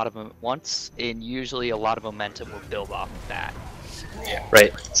down a lot of them at once, and usually a lot of momentum will build off of that. Yeah.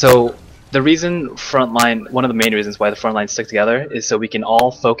 Right. So the reason one of the main reasons why the front lines stick together is so we can all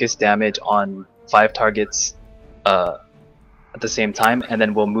focus damage on 5 targets at the same time, and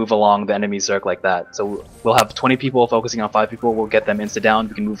then we'll move along the enemy Zerg like that. So we'll have 20 people focusing on 5 people, we'll get them insta down,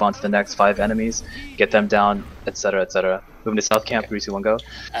 we can move on to the next 5 enemies, get them down, etc, etc. Moving to South Camp, 3, 2, 1, go.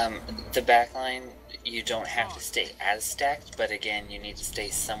 The backline, you don't have to stay as stacked, but again, you need to stay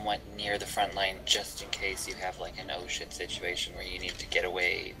somewhat near the front line just in case you have like an oh shit situation where you need to get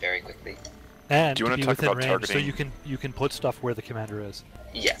away very quickly. And do you want be to talk within about range, targeting? so you can put stuff where the commander is.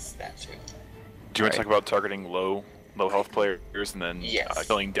 Yes, that's true. Do you want to talk about targeting low health players and then Yes.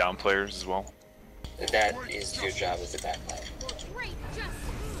 killing down players as well? That is your job as a backline.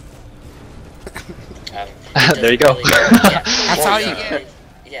 There you go. That's all you get.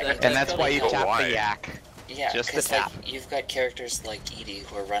 Yeah, And that's why you tap Why? the yak. Yeah, Just the because like, tap. you've got characters like Edie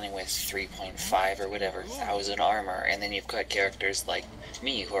who are running with 3.5 or whatever thousand armor, and then you've got characters like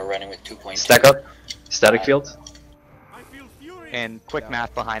me who are running with 2.2. Stack up. Static field. And quick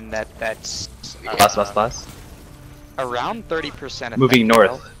math behind that, that's Blast. around 30% Moving effective north.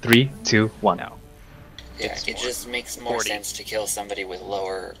 health. 3, 2, 1. No. Yeah, it just makes more 40. sense to kill somebody with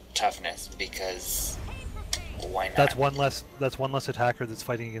lower toughness because why not? That's one less attacker that's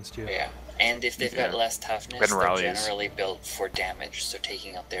fighting against you. Yeah, and if they've got less toughness, Getting they're rallies. generally built for damage, so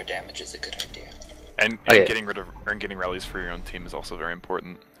taking out their damage is a good idea. And Okay. getting rallies for your own team is also very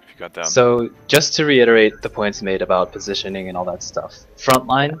important if you got down. So just to reiterate the points made about positioning and all that stuff.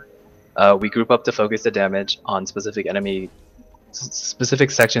 Frontline, we group up to focus the damage on specific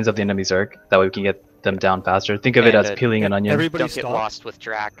sections of the enemy Zerg. That way we can get them down faster. Think of it And, as peeling an onion. Everybody Don't get stop. lost with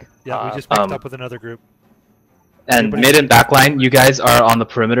Drac. Yeah, we just picked up with another group. And mid and back line, you guys are on the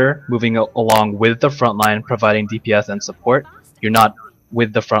perimeter, moving along with the front line, providing DPS and support. You're not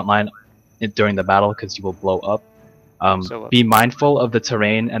with the front line during the battle because you will blow up. Be mindful of the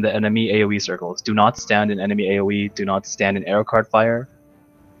terrain and the enemy AoE circles. Do not stand in enemy AoE. Do not stand in arrow card fire.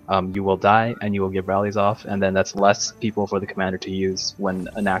 You will die and you will give rallies off, and then that's less people for the commander to use when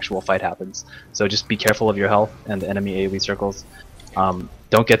an actual fight happens. So just be careful of your health and the enemy AoE circles.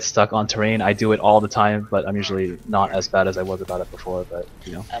 Don't get stuck on terrain. I do it all the time, but I'm usually not as bad as I was about it before, but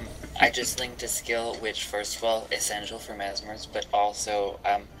you know. I just linked a skill which, first of all, essential for Mesmers, but also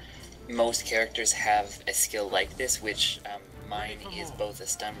most characters have a skill like this, which mine is both a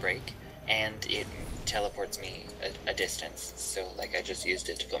stun break and it teleports me a distance. So like I just used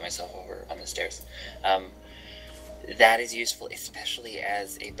it to put myself over on the stairs. That is useful, especially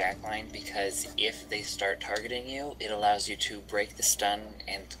as a backline, because if they start targeting you, it allows you to break the stun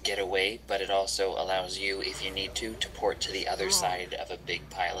and get away, but it also allows you, if you need to port to the other side of a big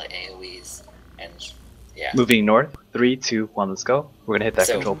pile of AoEs. And yeah. Moving north, 3, 2, 1, let's go. We're gonna hit that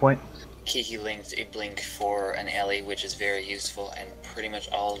control point. Kiki linked a blink for an Ellie, which is very useful, and pretty much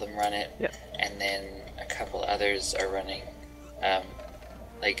all of them run it. Yeah. And then a couple others are running,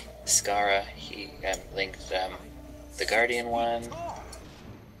 like Skara, he linked the Guardian one.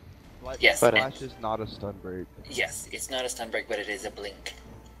 Yes. Flash is not a stun break. Yes, it's not a stun break, but it is a blink,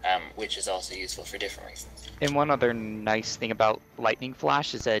 which is also useful for different reasons. And one other nice thing about Lightning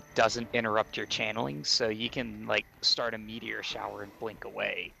Flash is that it doesn't interrupt your channeling, so you can like start a meteor shower and blink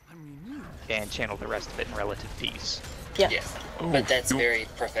away, and channel the rest of it in relative peace. Yeah. Yes, but that's very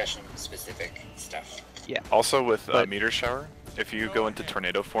profession specific stuff. Yeah. Also with Meteor Shower, if you go into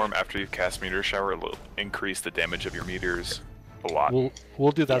Tornado form after you cast Meteor Shower, it'll increase the damage of your meteors a lot.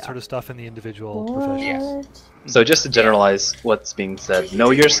 We'll do that sort of stuff in the individual professions. So just to generalize what's being said,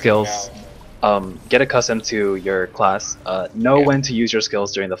 know your skills, get accustomed to your class, know when to use your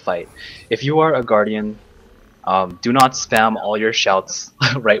skills during the fight. If you are a Guardian, do not spam all your shouts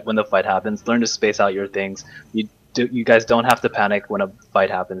right when the fight happens. Learn to space out your things. You guys don't have to panic when a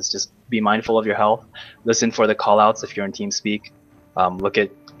fight happens. Just be mindful of your health. Listen for the callouts if you're in TeamSpeak. Look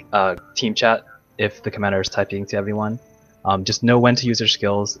at team chat if the commander is typing to everyone. Just know when to use your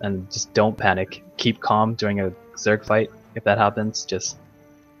skills and just don't panic. Keep calm during a Zerg fight if that happens. Just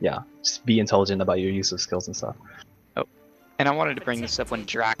be intelligent about your use of skills and stuff. Oh, and I wanted to bring this up when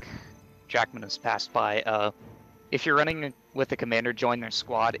Jackman has passed by. If you're running with a commander, join their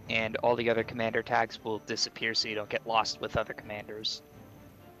squad, and all the other commander tags will disappear so you don't get lost with other commanders.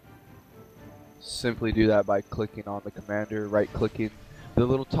 Simply do that by clicking on the commander, right-clicking the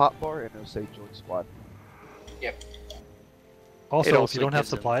little top bar, and it'll say join squad. Yep. Also, if you don't have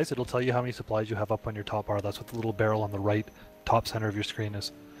supplies, it'll tell you how many supplies you have up on your top bar. That's what the little barrel on the right top center of your screen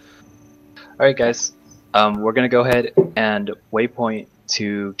is. Alright guys, we're gonna go ahead and waypoint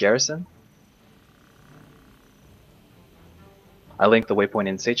to Garrison. I linked the waypoint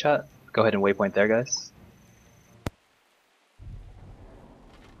in Say Chat. Go ahead and waypoint there, guys.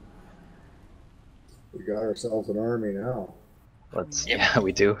 We got ourselves an army now. Yeah,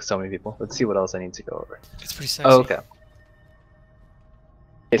 we do. So many people. Let's see what else I need to go over. It's pretty sexy. Oh, okay.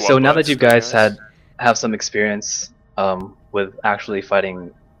 Okay, so now that you guys have some experience with actually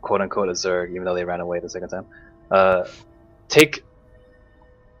fighting quote-unquote a Zerg, even though they ran away the second time, take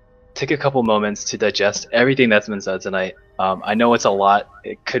a couple moments to digest everything that's been said tonight. I know it's a lot.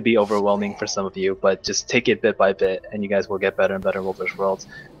 It could be overwhelming for some of you, but just take it bit by bit, and you guys will get better and better in World vs. Worlds.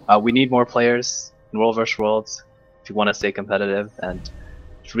 We need more players in World vs. Worlds if you want to stay competitive, and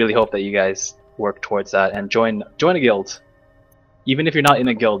just really hope that you guys work towards that and join a guild. Even if you're not in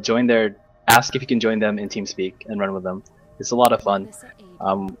a guild, join their. Ask if you can join them in TeamSpeak and run with them. It's a lot of fun.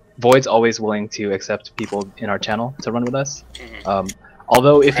 Void's always willing to accept people in our channel to run with us.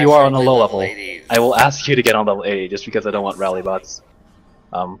 Although if you are on a low level, I will ask you to get on level 80 just because I don't want rally bots.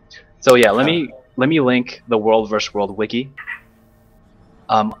 So yeah, let me link the World vs. World wiki.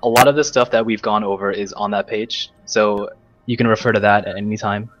 A lot of the stuff that we've gone over is on that page, so you can refer to that at any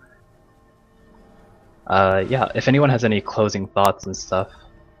time. Yeah, if anyone has any closing thoughts and stuff.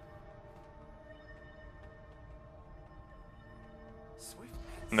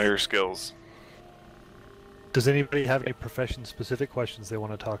 Know your skills. Does anybody have any profession-specific questions they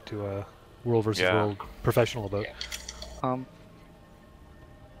want to talk to a World vs. World professional about?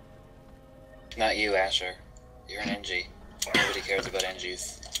 Not you, Asher. You're an NG. Nobody cares about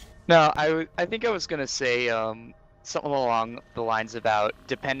NGs. No, I think I was gonna say something along the lines about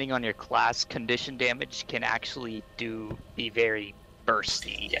depending on your class, condition damage can actually be very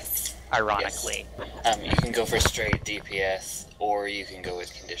bursty. Yes. Ironically. Yes. You can go for straight DPS, or you can go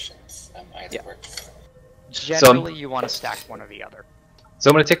with conditions. Either works. Generally, you want to stack one or the other. So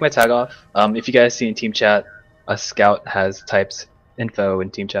I'm going to take my tag off. If you guys see in team chat, a scout has typed info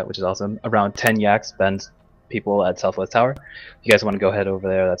in team chat, which is awesome. Around 10 yaks bend people at Southwest Tower. If you guys want to go ahead over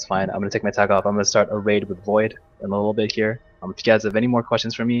there, that's fine. I'm going to take my tag off. I'm going to start a raid with Void in a little bit here. If you guys have any more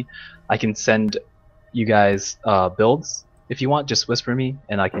questions for me, I can send you guys builds. If you want, just whisper me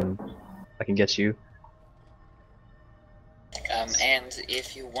and I can get you. And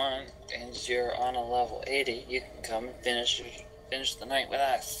if you want, and you're on a level 80, you can come and finish the night with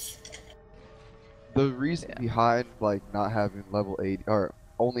us. The reason behind like not having level 80 or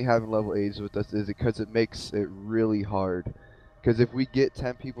only having level 80s with us is because it makes it really hard. Because if we get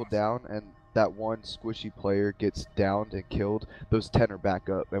 10 people down and that one squishy player gets downed and killed, those 10 are back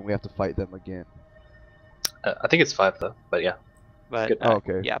up and we have to fight them again. I think it's 5 though, but yeah. But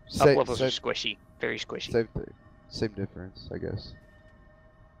okay. Yeah, up levels are squishy, very squishy. Same thing. Same difference, I guess.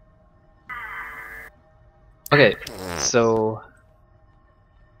 Okay, so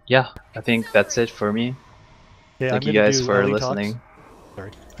yeah, I think that's it for me. Yeah, Thank you guys for LE listening. Talks.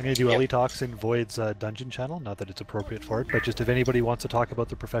 Sorry, I'm going to do LE Talks in Void's dungeon channel. Not that it's appropriate for it, but just if anybody wants to talk about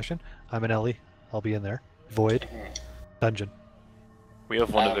their profession, I'm an LE. I'll be in there. Void, dungeon. We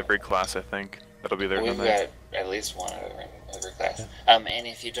have one of every class, I think. That'll be there We've tonight. got at least one of every class. Yeah. And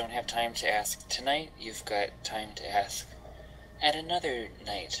if you don't have time to ask tonight, you've got time to ask at another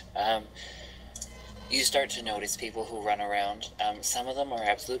night. You start to notice people who run around. Some of them are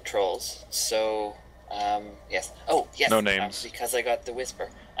absolute trolls. So, yes. Oh, yes. No names. Because I got the whisper.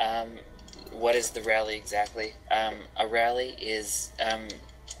 What is the rally exactly? A rally is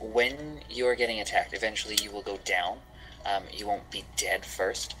when you are getting attacked. Eventually, you will go down. You won't be dead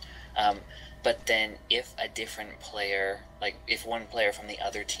first. But then if a different player, like if one player from the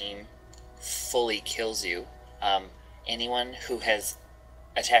other team fully kills you, anyone who has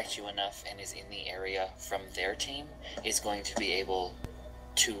attacked you enough and is in the area from their team is going to be able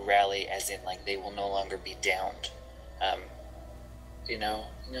to rally, as in like they will no longer be downed. You know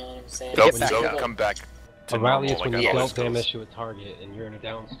what I'm saying? They'll come back to a rally normal, is when like you a dealt damage to a target and you're in a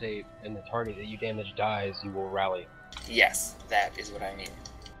down state and the target that you damage dies, you will rally. Yes, that is what I mean.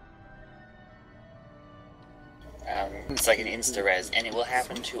 It's like an insta-res, and it will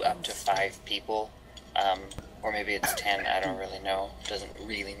happen to up to 5 people, or maybe it's 10, I don't really know, doesn't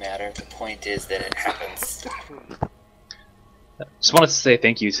really matter. The point is that it happens. Just wanted to say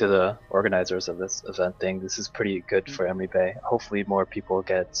thank you to the organizers of this event thing. This is pretty good for Ehmry Bay. Hopefully more people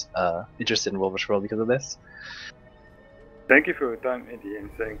get interested in World vs. World because of this. Thank you for your time, Eddie,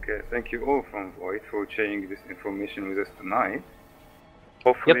 and thank you all from Void for sharing this information with us tonight.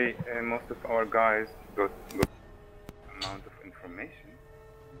 Hopefully most of our guys got amount of information.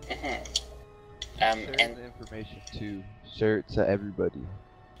 Share the information too. Share it to everybody.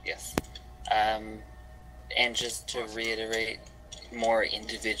 Yes. And just to reiterate, more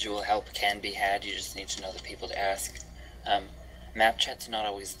individual help can be had. You just need to know the people to ask. Map chat's not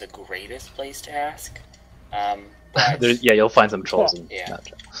always the greatest place to ask. But yeah, you'll find some trolls in Map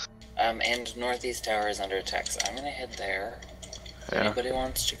chat. And Northeast Tower is under attack, so I'm gonna head there. If anybody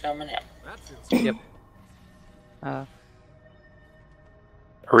wants to come and help. Yep. Are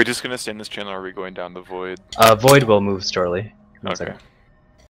we just gonna stay in this channel or are we going down the Void? Void will move shortly. Okay.